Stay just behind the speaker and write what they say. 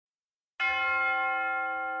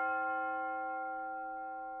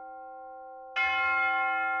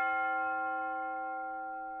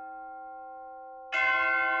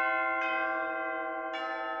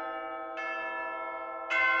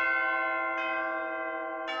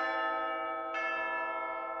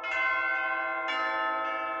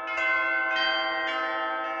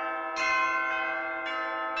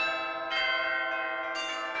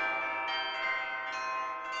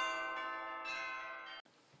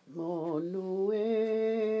nu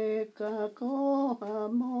e ka koha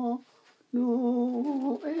mo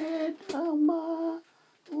nu e tama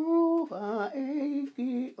ua e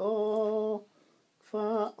ki o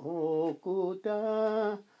fa o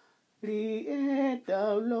kuta li e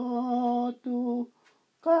tau lotu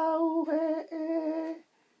kau e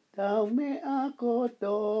tau mea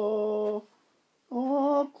koto o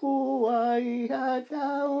kuai ha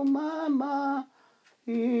tau mama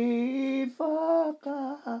i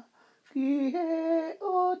whaka ki he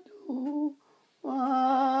otu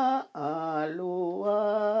wa alua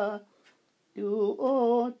tu o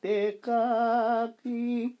te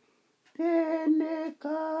kaki tene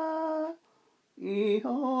ka i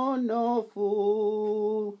hono fu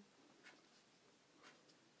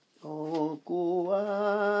o kua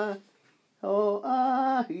o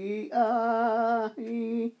ahi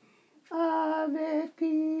ahi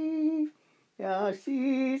aveti ya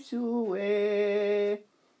sisue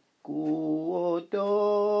kuoto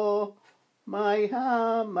mai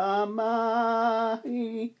ha mamahi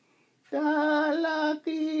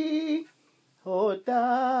talaki hota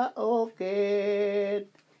oket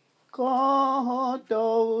koho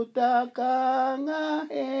tou takanga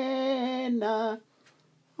hena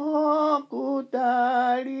o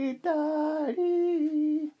kutari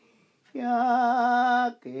tari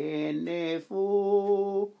ya kene fu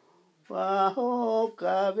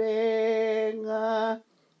wahoka venga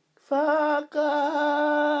whaka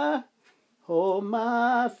ho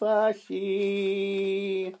mawhashi.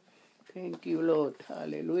 Thank you, Lord.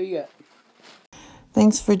 Hallelujah.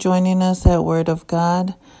 Thanks for joining us at Word of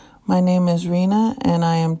God. My name is Rena, and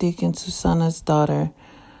I am Deacon Susanna's daughter.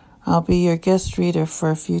 I'll be your guest reader for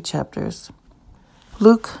a few chapters.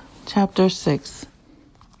 Luke chapter 6.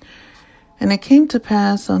 And it came to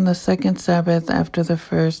pass on the second Sabbath after the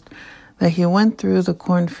first that he went through the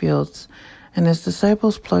cornfields, and his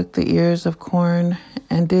disciples plucked the ears of corn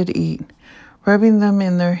and did eat, rubbing them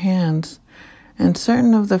in their hands. And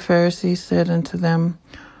certain of the Pharisees said unto them,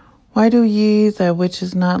 Why do ye that which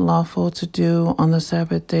is not lawful to do on the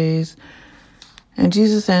Sabbath days? And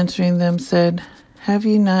Jesus answering them said, Have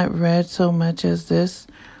ye not read so much as this,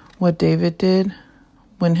 what David did,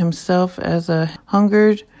 when himself as a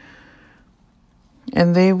hungered,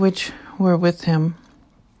 and they which were with him,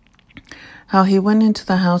 how he went into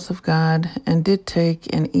the house of God, and did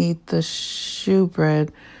take and eat the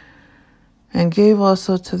shewbread, and gave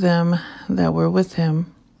also to them that were with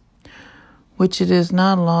him, which it is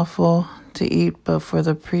not lawful to eat but for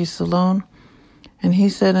the priests alone? And he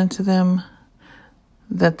said unto them,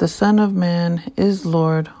 that the Son of Man is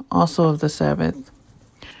Lord also of the Sabbath.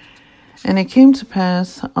 And it came to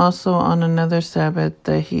pass also on another Sabbath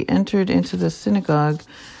that he entered into the synagogue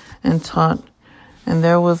and taught, and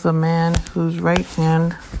there was a man whose right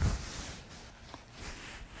hand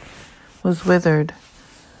was withered.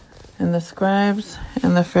 And the scribes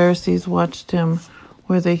and the Pharisees watched him,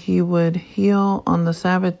 whether he would heal on the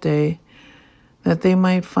Sabbath day, that they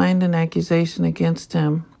might find an accusation against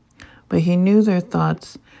him. But he knew their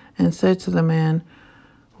thoughts, and said to the man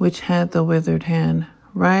which had the withered hand,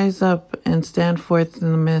 Rise up and stand forth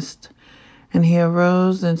in the midst. And he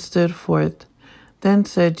arose and stood forth. Then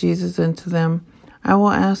said Jesus unto them, I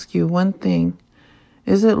will ask you one thing.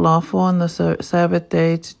 Is it lawful on the Sabbath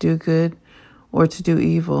day to do good or to do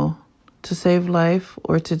evil, to save life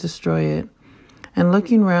or to destroy it? And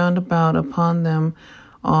looking round about upon them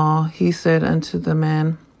all, he said unto the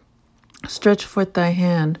man, Stretch forth thy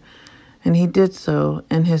hand. And he did so,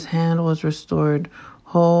 and his hand was restored,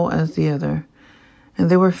 whole as the other.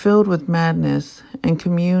 And they were filled with madness, and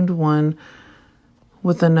communed one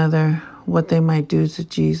with another what they might do to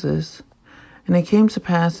Jesus. And it came to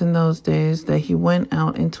pass in those days that he went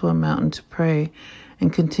out into a mountain to pray,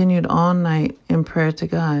 and continued all night in prayer to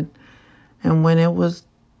God. And when it was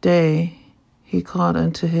day, he called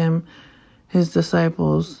unto him his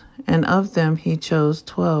disciples, and of them he chose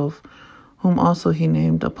 12, whom also he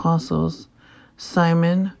named apostles,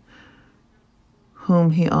 Simon, whom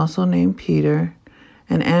he also named Peter,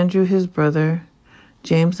 and Andrew his brother,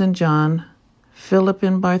 James and John, Philip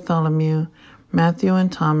and Bartholomew, Matthew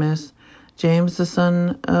and Thomas, James the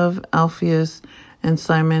son of Alphaeus, and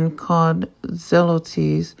Simon called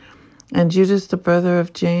Zelotes, and Judas the brother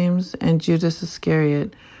of James, and Judas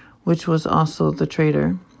Iscariot, which was also the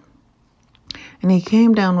traitor. And he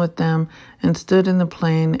came down with them, and stood in the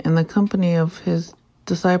plain in the company of his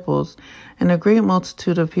disciples, and a great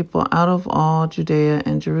multitude of people out of all Judea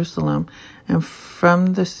and Jerusalem, and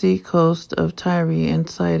from the sea coast of Tyre and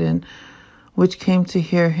Sidon, which came to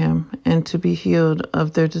hear him, and to be healed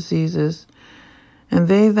of their diseases. And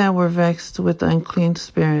they that were vexed with unclean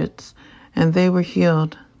spirits, and they were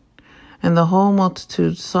healed. And the whole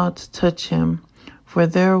multitude sought to touch him, for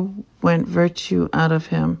there went virtue out of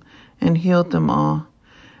him, and healed them all.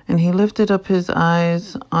 And he lifted up his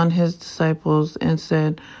eyes on his disciples, and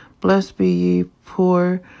said, Blessed be ye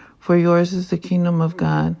poor, for yours is the kingdom of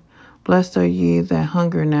God. Blessed are ye that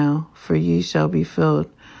hunger now, for ye shall be filled.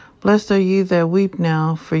 Blessed are ye that weep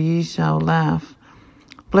now, for ye shall laugh.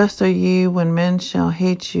 Blessed are ye when men shall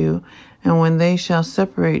hate you, and when they shall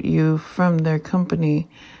separate you from their company,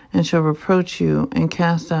 and shall reproach you, and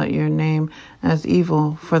cast out your name as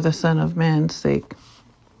evil for the Son of Man's sake.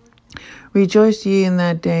 Rejoice ye in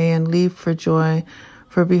that day, and leap for joy,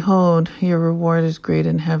 for behold, your reward is great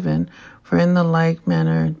in heaven. For in the like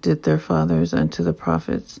manner did their fathers unto the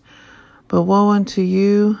prophets. But woe unto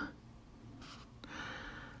you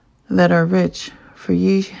that are rich, for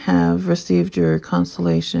ye have received your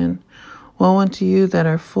consolation. Woe unto you that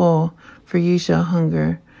are full, for ye shall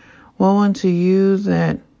hunger. Woe unto you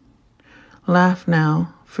that laugh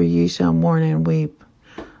now, for ye shall mourn and weep.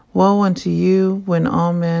 Woe unto you when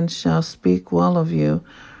all men shall speak well of you,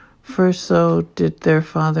 for so did their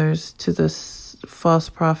fathers to the false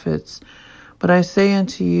prophets. But I say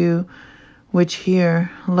unto you which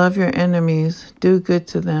hear, love your enemies, do good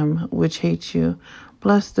to them which hate you,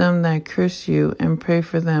 bless them that curse you, and pray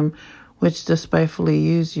for them which despitefully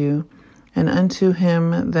use you. And unto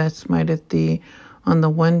him that smiteth thee on the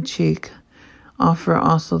one cheek, offer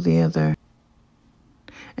also the other.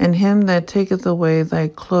 And him that taketh away thy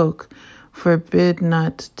cloak, forbid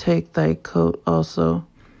not to take thy coat also.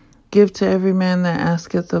 Give to every man that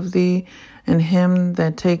asketh of thee, and him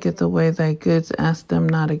that taketh away thy goods, ask them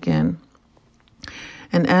not again.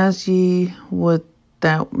 And as ye would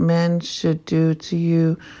that men should do to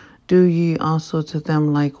you, do ye also to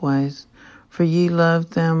them likewise. For ye love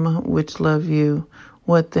them which love you.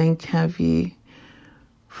 What thank have ye?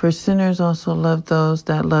 For sinners also love those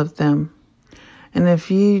that love them. And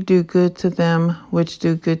if ye do good to them which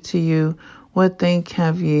do good to you, what thank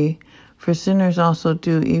have ye? For sinners also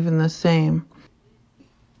do even the same.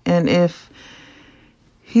 And if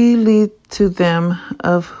he lead to them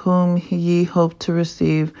of whom ye hope to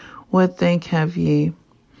receive, what thank have ye?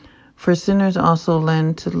 For sinners also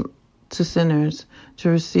lend to sinners, to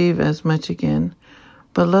receive as much again.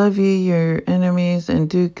 But love ye your enemies, and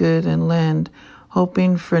do good, and lend,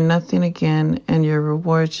 hoping for nothing again, and your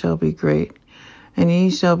reward shall be great. And ye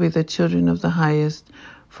shall be the children of the highest,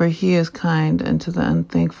 for he is kind unto the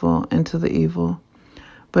unthankful and to the evil.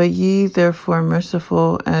 But ye therefore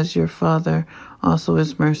merciful, as your Father also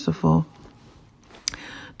is merciful.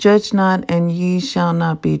 Judge not, and ye shall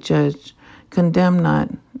not be judged. Condemn not,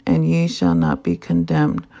 and ye shall not be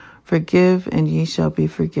condemned. Forgive, and ye shall be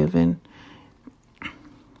forgiven.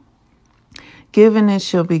 Give, and it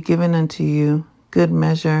shall be given unto you. Good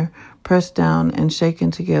measure, pressed down and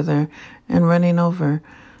shaken together, and running over,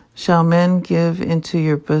 shall men give into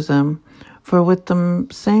your bosom. For with the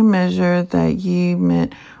same measure that ye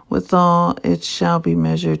met withal, it shall be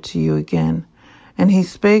measured to you again. And he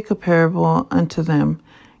spake a parable unto them.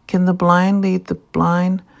 Can the blind lead the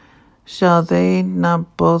blind? Shall they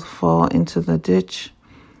not both fall into the ditch?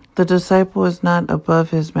 The disciple is not above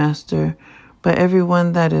his master, but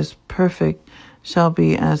everyone that is perfect shall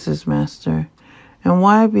be as his master. And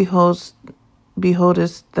why beholdest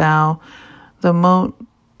thou the mote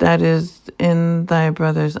that is in thy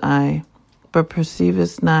brother's eye, but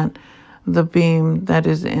perceivest not the beam that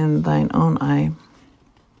is in thine own eye?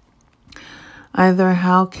 Either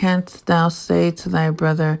how canst thou say to thy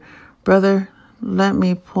brother, Brother, let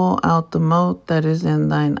me pull out the mote that is in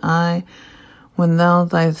thine eye, when thou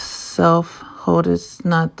thyself holdest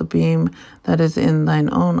not the beam that is in thine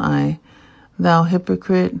own eye? Thou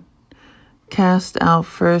hypocrite, cast out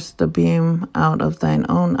first the beam out of thine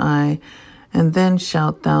own eye, and then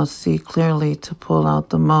shalt thou see clearly to pull out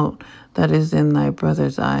the mote that is in thy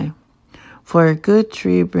brother's eye. For a good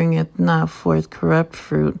tree bringeth not forth corrupt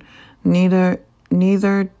fruit, neither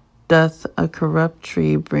doth a corrupt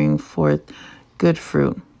tree bring forth good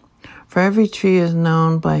fruit. For every tree is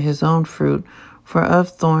known by his own fruit. For of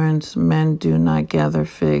thorns men do not gather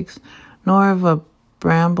figs, nor of a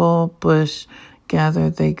bramble bush gather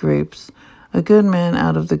they grapes. A good man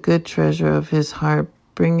out of the good treasure of his heart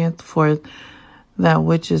bringeth forth that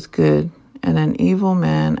which is good, and an evil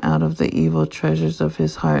man out of the evil treasures of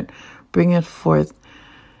his heart bringeth forth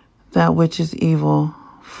that which is evil.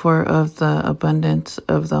 For of the abundance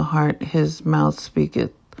of the heart his mouth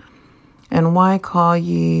speaketh. And why call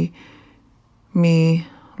ye me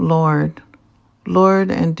Lord, Lord,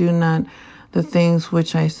 and do not the things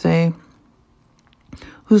which I say?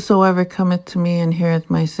 Whosoever cometh to me and heareth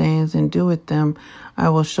my sayings and doeth them, I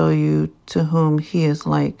will show you to whom he is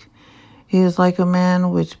like. He is like a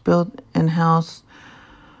man which built an house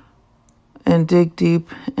and dig deep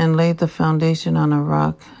and laid the foundation on a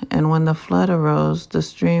rock. And when the flood arose, the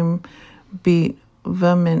stream beat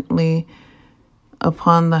vehemently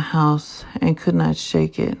upon the house and could not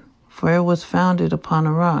shake it, for it was founded upon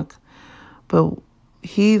a rock. But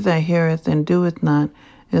he that heareth and doeth not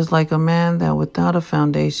is like a man that without a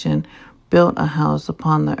foundation built a house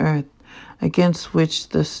upon the earth, against which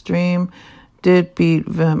the stream did beat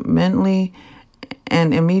vehemently,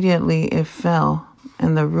 and immediately it fell,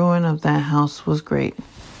 and the ruin of that house was great.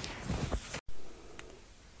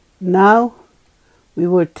 Now we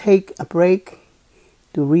will take a break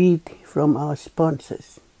to read from our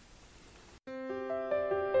sponsors.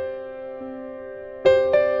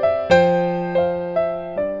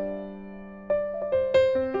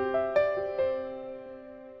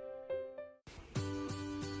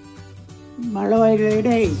 Malloy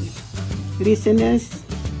lady, listeners,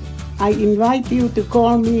 I invite you to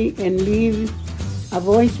call me and leave a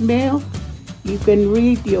voicemail. You can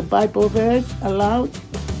read your Bible verse aloud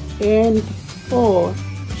and or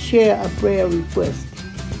share a prayer request.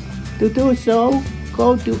 To do so,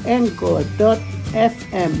 go to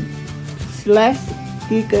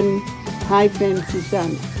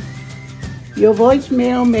anchor.fm/Deacon-Susanna. Your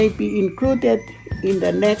voicemail may be included in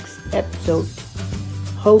the next episode.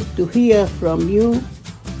 Hope to hear from you.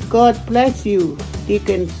 God bless you,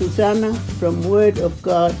 Deacon Susanna from Word of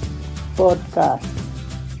God podcast.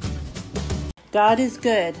 God is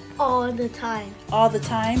good. All the time. All the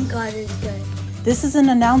time. God is good. This is an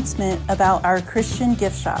announcement about our Christian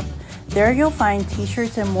gift shop. There you'll find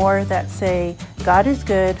t-shirts and more that say, God is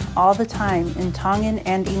good all the time in Tongan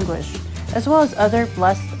and English, as well as other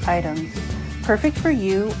blessed items. Perfect for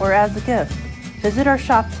you or as a gift. Visit our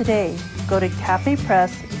shop today. Go to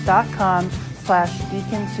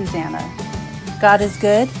cafepress.com/Deacon Susanna. God is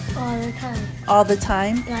good. All the time. All the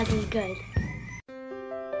time. God is good.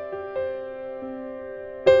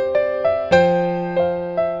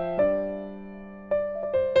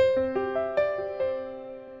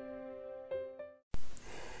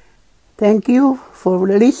 Thank you for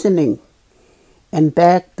listening, and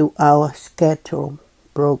back to our scheduled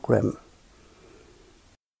program.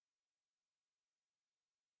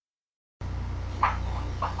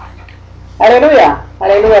 Hallelujah,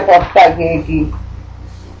 hallelujah, Pastor Gigi.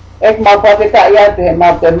 Ek mau pasita ya te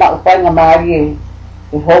mau te mau pai ngamari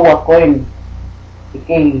e hoa koin.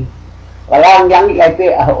 Iki walang yang ia te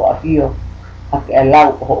aho afio ak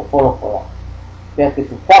elau ho polo. Te ke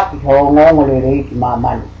tu faki ho ngongo le rei ki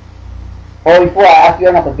maman. Oi fua afio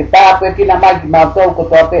na ke ta pe ki na mai ki mau to ko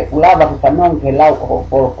to pe ulava ki panong ke lau ho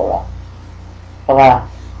polo. Para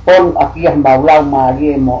pon afia mau lau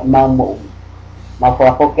mari mo mau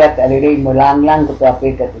mafuafokat alirei mo lang ko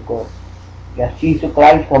tape ka ko ya Jesus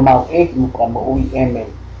Christ ko mau mo ka mo ui amen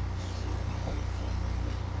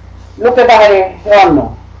lo que bae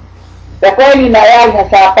ono te ko ni na ai ha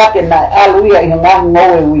sa pa ke na aluia i nga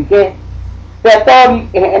ngoe wike te tori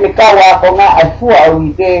e kawa ko nga ai fua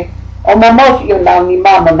wike o mamos i na ni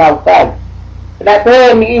mama na utai na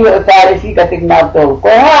te ni i tare si ka tigna to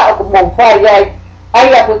ko ha ko mo fai ai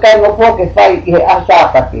ko ka ngo po ke fai i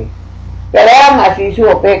asa pa ke pero ang asisu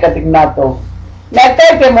pe katignato na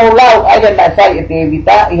tay ke maulau ay na sai te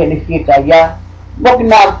vita i ne fika ya bok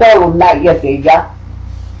na tolo na ya te ya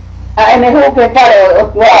a ene ho ke pare o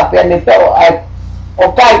tua pe ne to ai o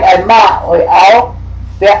kai ai ma o ao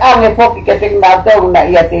te ang e foki katignato na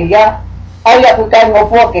ya te ya ay ku kai ngo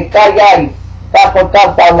fo ke kai ai ka ko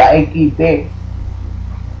ka ta na e ki pe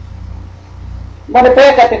mo ne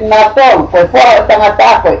pe katignato ko fo tanga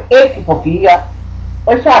ta ko e ki fokia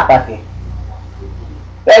o sa pa ke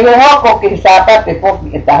pero hoko ki sapa te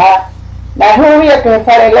foki etaha na huia ke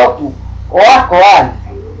fare lotu o akoan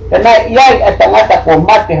na iai atangata ko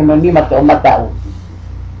mate no ni mate o matau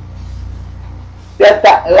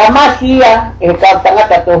teta la masia e ka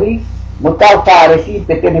tangata tohi mo ka fare si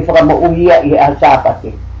te ni fora mo uia i al sapa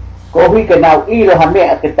te ko hui ke nau ilo hame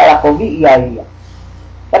ke tala ko vi ia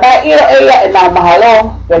pada ilo ia na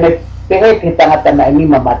mahalo te he tangata na ni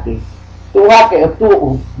mamate tu ha ke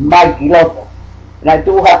tu mai kiloto na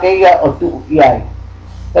tu hakeia o tu iai.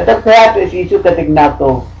 Tatak saya tu isu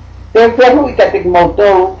katignato. Te hu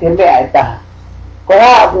ikatigmoto ke mea ita. Ko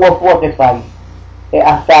ha mo fo ke fai. E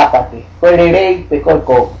asapa te. Ko rei pe ko.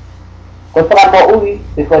 Ko tra mo ui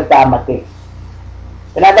pe ko tamate.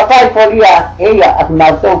 Na ka fai folia eia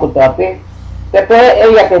atnato ko tape. Te pe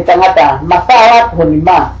eia ke tangata masawa ho ni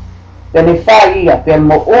ma. Te ni fai ia pe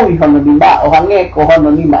mo ui ho ni ma o hange ko ho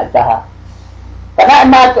ni ma taha. Kana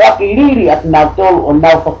ma to akiliri at na tol o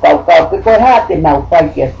na pakau pe ko ha te na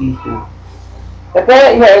fai ke sisu Te pe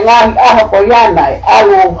ia ngahi aho ko yana e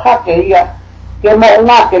alu hake ia ke mo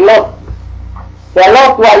ngā ke lot. Te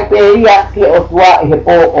lotu ai pe ia ke o tua i he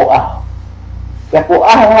po o aho. Te po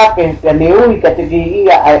aho hake te neui ka te ki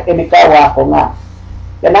ia ai e me kaua ako ngā.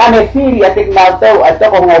 Te nane siri a te kinau tau a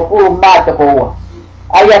toko ngō puru mā toko ua.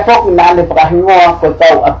 Ai a toki nane whakahingoa ko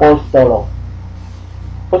tau apostolo.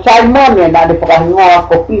 Ko Simone nane whakahingoa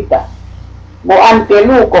ko Pita. Mo ante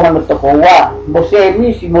lu ko hono toko ua. Mo se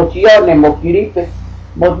misi mo Sione mo Filipe.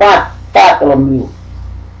 Mo Bartolomeu.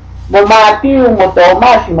 Mo Matiu mo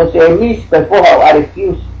Tomasi mo se misi ko foha o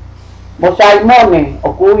Arefiusi. Mo Simone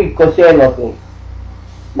o kui ko Selope.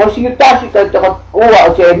 Mo siutasi ko toko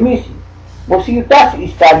ua o se misi. Mo siutasi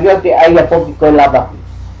Iskariote ai a poki ko lavaki.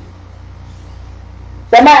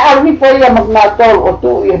 Tama armi po ia magnatol o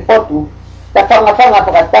tu i potu. Ta whanga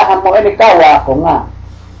whakataha mo ene kawa ako ngā.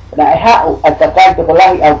 Na e hau at takai te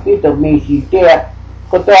kolahi au pito me si tea.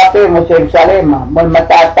 Ko toa pe mo Jerusalema mo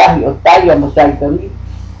matatahi o taia mo saitoni.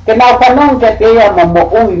 Ke nau panong ke tea mo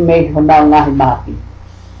ui me honau ngahi mahaki.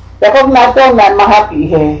 Te kok nau tō ngā mahaki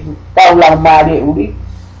he tau lau maare uri.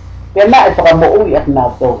 Te na e whaka mo ui at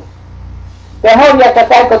nau tō. Te hoi a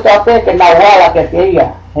takai ko toa pe ke nau wala ke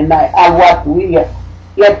tea. He na e awatu ia.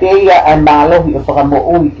 Ia te ia ai mālohi o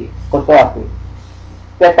whakamo'ui ke, ko toa pe.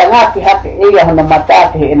 Te tangaki hake ia hana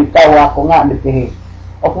matate he eni kau ako ngā me te he.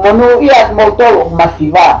 O kumonu ia at mautolu o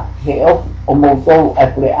masiva he o mautolu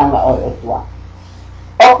ai pure anga o e tua.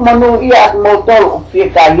 O kumonu ia at mautolu o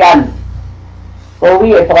whieka iani. Ko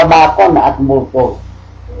ia e whakamakona at mautolu.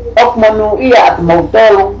 O kumonu ia at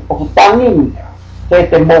mautolu o kutangini he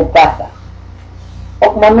te maukata.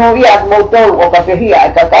 O manu ia at mautolu o ka whehia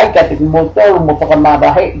ai ka kaika te mautolu mo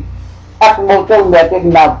whakamabahei. At mautolu mea te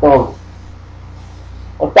mautolu.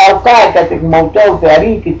 O tau kaika te mautolu te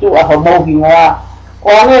ariki tu a homohi ngoa. O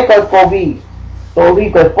ange koe kovi. Tō ri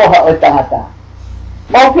koe poha o tangata.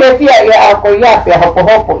 Mau pia ia a koe ia pia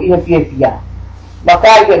hopo i he pia.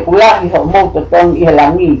 Makai ke kulahi ho mauta tong i he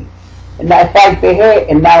langi. E na e whai pehe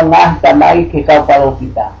e nau ngahi tamai ke kau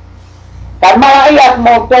parokita. Ka maa ia at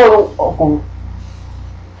mautolu o ku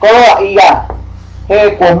Koroa ia,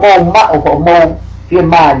 he ko mō mao ho mō fie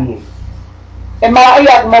mārie. E mara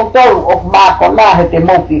ia at mautoru o mākona he te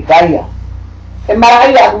mō fie kaia. E mara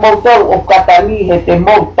ia at mautoru o katani he te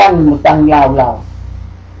mō tangi mo tangi au lau.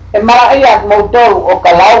 E mara ia at mautoru o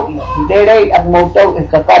kalaui, derei at mautoru e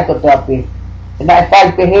kakaito tape. E na e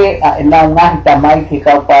whai pehe a e nau ngahi tamai ke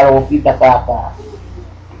kau paro o pita kaka.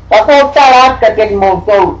 Tako tala atka te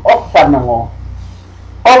mautoru o whanango.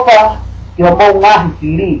 Opa, ki ho mō ngahi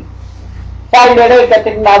whiri. Whai rei ka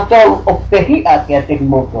te ngātolu o pehia ki a te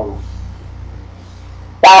mōtolu.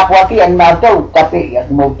 Tāpua ki a ngātolu ka pehi a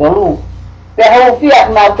te mōtolu. Te hau ki a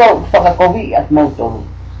ngātolu whakakovi a te mōtolu.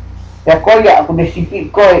 Te koia aku ne sipi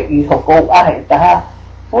koe i hokou ahe taha.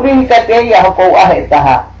 Purihi ka te ia hokou ahe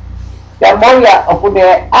taha. Te moia o pune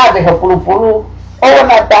ave ho pulupulu.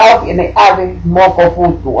 Ona tau ki ne ave moko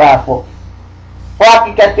putu a po.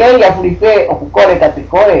 Whaki ka te ia puripe o kukore ka te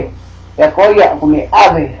koe. Te koia kune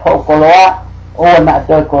ave ho koloa o na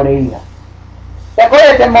toi koreia. Te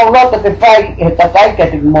koia te maulota te whai e takai ka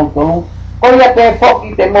te mautolu. Koia te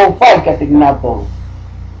foki te mau whai ka te ngātolu.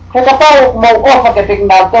 He ka pau mau ofa ka te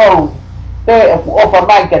ngātolu. Te ofa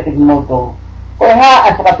mai ka te mautolu. Koe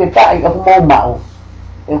haa a whakatetai o mau mao.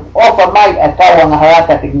 E ofa mai a kawanga hara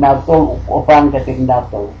ka te ngātolu o ofanga ka te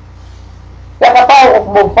ngātolu. Te ka pau o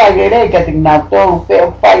mau whai rei ka te ngātolu. Te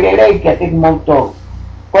o whai rei ka te mautolu.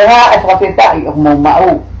 Koe haa e whakatetai o mau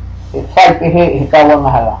mao, e whai pehe e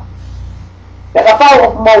kawanga hala. Te ka pau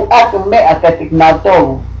o mau atu mea ka te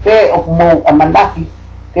ngātolu, te o mau amanaki,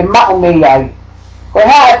 te mao mei ai. Koe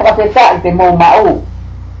haa e whakatetai te mau mao,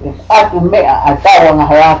 e atu mea a kawanga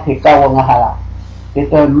hala te kawanga hala. Te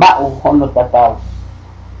toi mao hono tatau.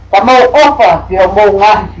 Ka mau ofa te o mau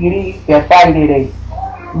ngahi siri te whai rei.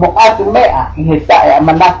 Mo atu mea i he tae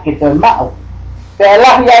amanaki te toi mao. Te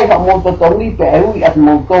alahi ai ha mōto tongi pe e ui at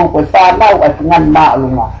mōtou koe whānau at ngan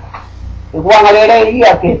mālunga. E huanga rere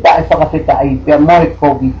ia ke tae whakaseta ai pe moe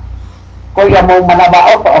kogi. Koe ia mō manawa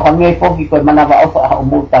ofa o hange kogi koe manawa ofa a o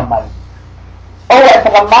mōta mai. Oa e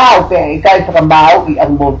whakamāu pe e kai whakamāu i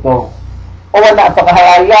at mōtou. Oa na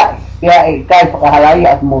whakahalai ai pe e kai whakahalai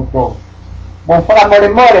at mōtou. Mō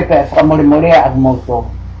whakamore pe whakamore at mōtou.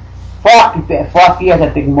 Whaki pe whaki ia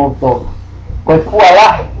te mōtou. Koe pua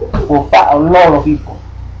lahi, ko wha o lolo hipo.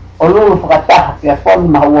 O lulu whakataha ki a whoni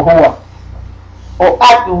mahuahua. O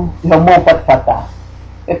atu i ho mō whatwhata.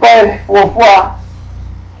 E koe pua,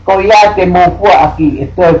 ko ia te mō pua aki, e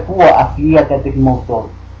toi pua aki ia te teki mō tolu.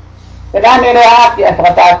 Te nane rea aki a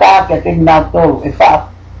whakatata ki a teki nā tolu, e wha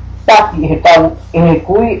taki e he tau, e he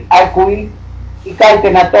kui, ai kui, ikai te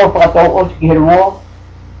na tō whakatau o ki he rungo.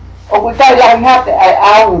 O kui kai lahi hate ai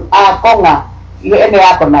au a konga i ene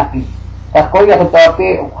ako naki. Ka koi ako tō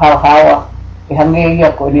pe o hao hawa e hange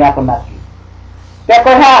ia ko ene ako naki. Pea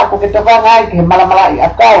koe haa ko ke tawanga ai ki he malamala i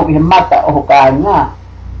akau i he mata o hoka ngā.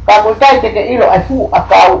 Ka kui kai te ke ilo ai fu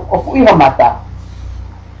akau o ku iho mata.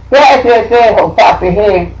 Pea e se ho whape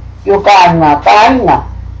he i o ka ngā kāinga.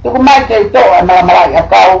 Tuku mai te to ai malamala i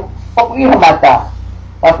akau o ku iho mata.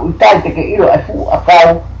 Ka kui kai te ke ilo ai fu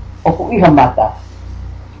akau o ku iho mata.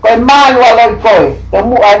 Koe mālu aloi koe, te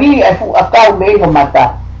muari ai fu akau me iho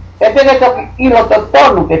mata. E teke toki ilo to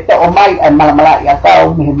tonu ke te o mai ai malamala i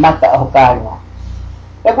akau me he mata o kāinga.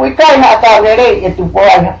 E kui kai ha akau rere e tupo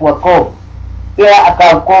ai hafua kovi. Pea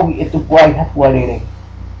akau kovi e tupo ai hafua rere.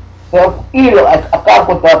 E o ilo akau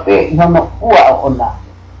kotoa pe i hono ua o ona.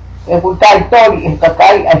 E kui kai tori e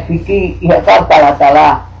kakai ai fiki i he akau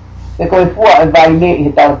talatala. E koe fua e vaine i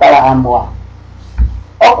he talatala amua.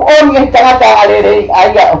 O ku oni e tangata a rere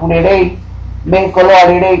aia o ku rere me koloa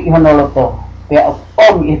rere i hono loto. Pea o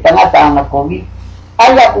oni e tangata anga kovi.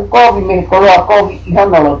 Aia ku kovi me koloa kovi i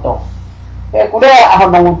hono loto. E kurea a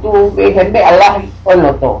hono ngutu me he mea lahi o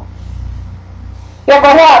loto. Te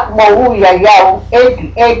korea mo hui a iau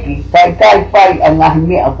eki kai kai whai a ngahi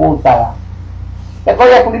mea kūtara. Te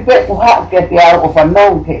korea kuripe ku haa ke te au o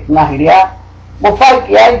whanau ke ngahi rea. Mo whai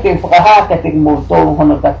ki ai te whakahaa ke te mo tolu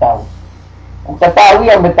hono tatau. O tatau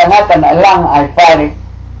ia me tangata na langa ai whare.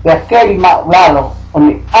 Pea keri ma ulalo o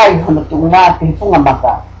ni ai hono tu ngā te funga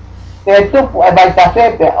maka. Te tupu ai vai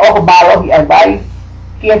tase pea oho mālohi ai vai.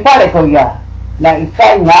 Ki e whare ko ia. Na i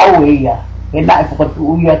kai ngau e ia, e na e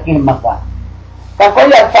whakatu ia ki he maka. Ka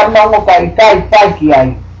koia whanongo ka i kai whai ki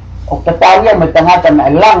ai, o tatau ia me tangata na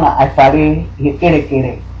e langa ai whare i he kere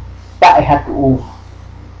kere, ta e hatu u.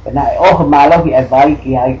 E na e oho mālohi ai vai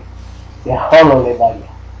ki ai, e holo le vai.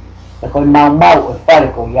 Ka koi mau e whare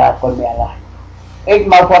ko ia koi mea lahi. E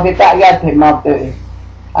mau whaketa ia te mau te e.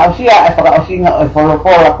 Au sia e whakaosinga o e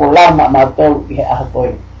wholopola ko lama mau tau i he aha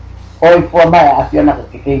koi. Oi fua mai a fiona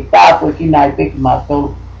ka ke tāpu e kina i peki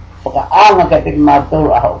mātou. Whaka anga ka peki mātou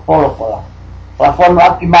a ho polopola. Wha whono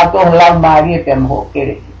aki mātou lau maaria pia maho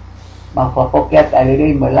kereki. Ma whapoke ata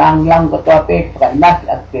alerei mo lang katoa peki whaka inasi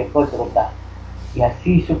atu pe kotorota. Ia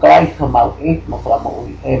sisu ka aiso mau eki mo whaka mo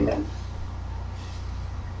ui amen.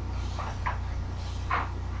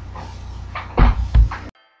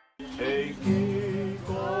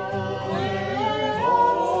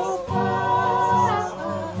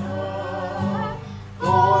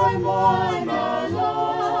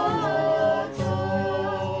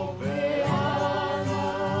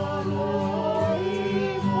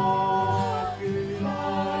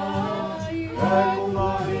 Hey.